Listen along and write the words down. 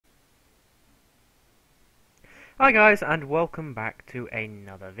Hi guys, and welcome back to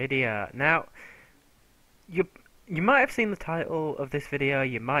another video. Now, you might have seen the title of this video,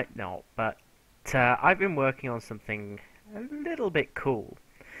 you might not, but I've been working on something a little bit cool.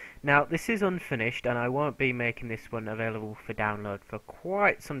 Now, this is unfinished, and I won't be making this one available for download for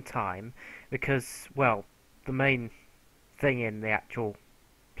quite some time, because, well, the main thing in the actual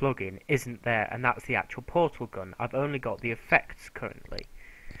plugin isn't there, and that's the actual portal gun. I've only got the effects currently.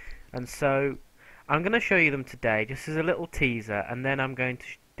 And so I'm going to show you them today just as a little teaser, and then I'm going to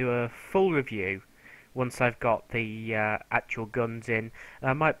do a full review once I've got the actual guns in.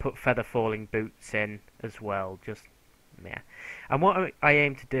 I might put feather falling boots in as well, just yeah. And what I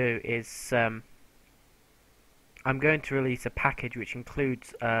aim to do is I'm going to release a package which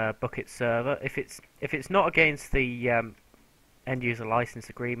includes a Bukkit server. If it's not against the end user license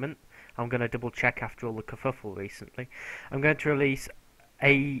agreement, I'm going to double check after all the kerfuffle recently. I'm going to release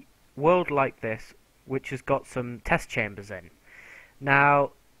a world like this which has got some test chambers in.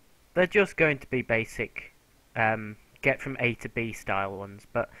 Now, they're just going to be basic get from A to B style ones,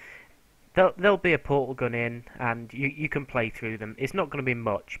 but there'll be a portal gun in, and you can play through them. It's not going to be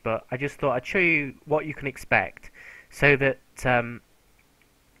much, but I just thought I'd show you what you can expect, so that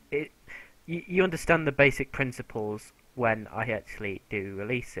you understand the basic principles when I actually do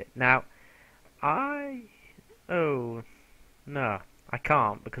release it. Now, oh no, I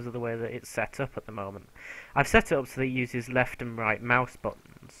can't because of the way that it's set up at the moment. I've set it up so that it uses left and right mouse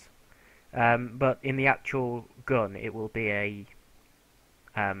buttons, but in the actual gun it will be a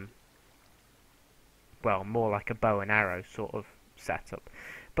well, more like a bow and arrow sort of setup.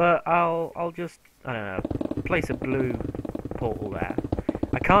 But I'll just, I don't know, place a blue portal there.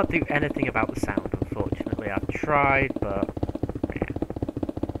 I can't do anything about the sound, unfortunately. I've tried, but yeah.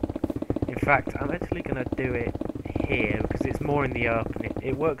 In fact, I'm actually going to do it here because it's more in the open.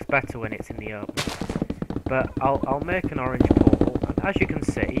 It works better when it's in the open. But I'll make an orange portal, and as you can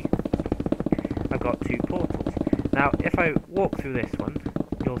see, I've got two portals. Now, if I walk through this one,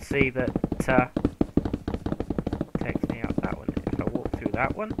 you'll see that takes me out that one. If I walk through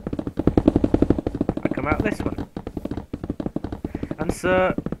that one, I come out this one. And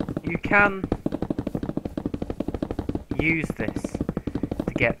so you can use this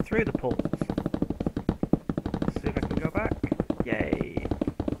to get through the portals. See if I can go back. Yay!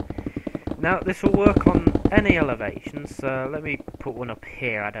 Now this will work on any elevation, so let me put one up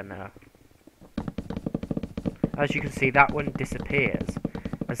here, I don't know. As you can see, that one disappears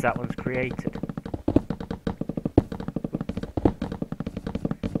as that one's created.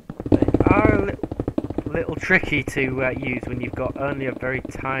 They are a little tricky to use when you've got only a very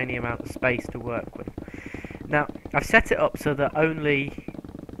tiny amount of space to work with. Now, I've set it up so that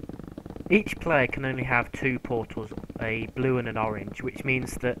each player can only have two portals, a blue and an orange, which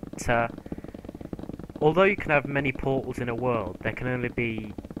means that although you can have many portals in a world, there can only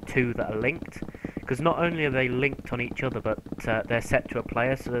be two that are linked, because not only are they linked on each other, but they're set to a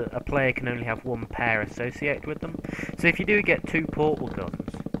player, so a player can only have one pair associated with them. So if you do get two portal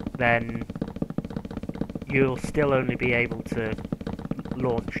guns, then you'll still only be able to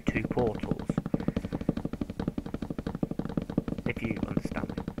launch two portals, if you understand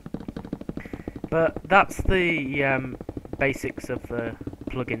me. But that's the basics of the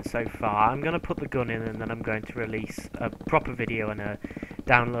plugin so far. I'm going to put the gun in, and then I'm going to release a proper video and a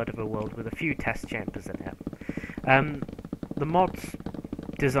download of a world with a few test chambers in it. The mod's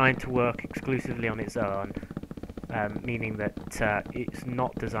designed to work exclusively on its own, meaning that it's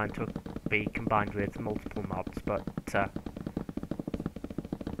not designed to be combined with multiple mods, but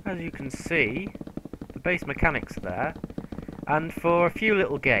as you can see, the base mechanics are there, and for a few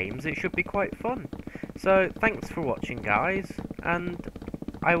little games it should be quite fun. So thanks for watching, guys, and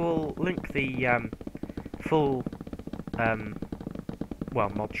I will link the full well,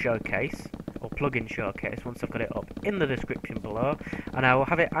 mod showcase or plugin showcase once I've got it up in the description below, and I will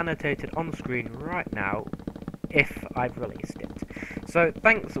have it annotated on the screen right now if I've released it. So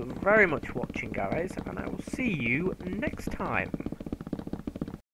thanks very much for watching, guys, and I will see you next time.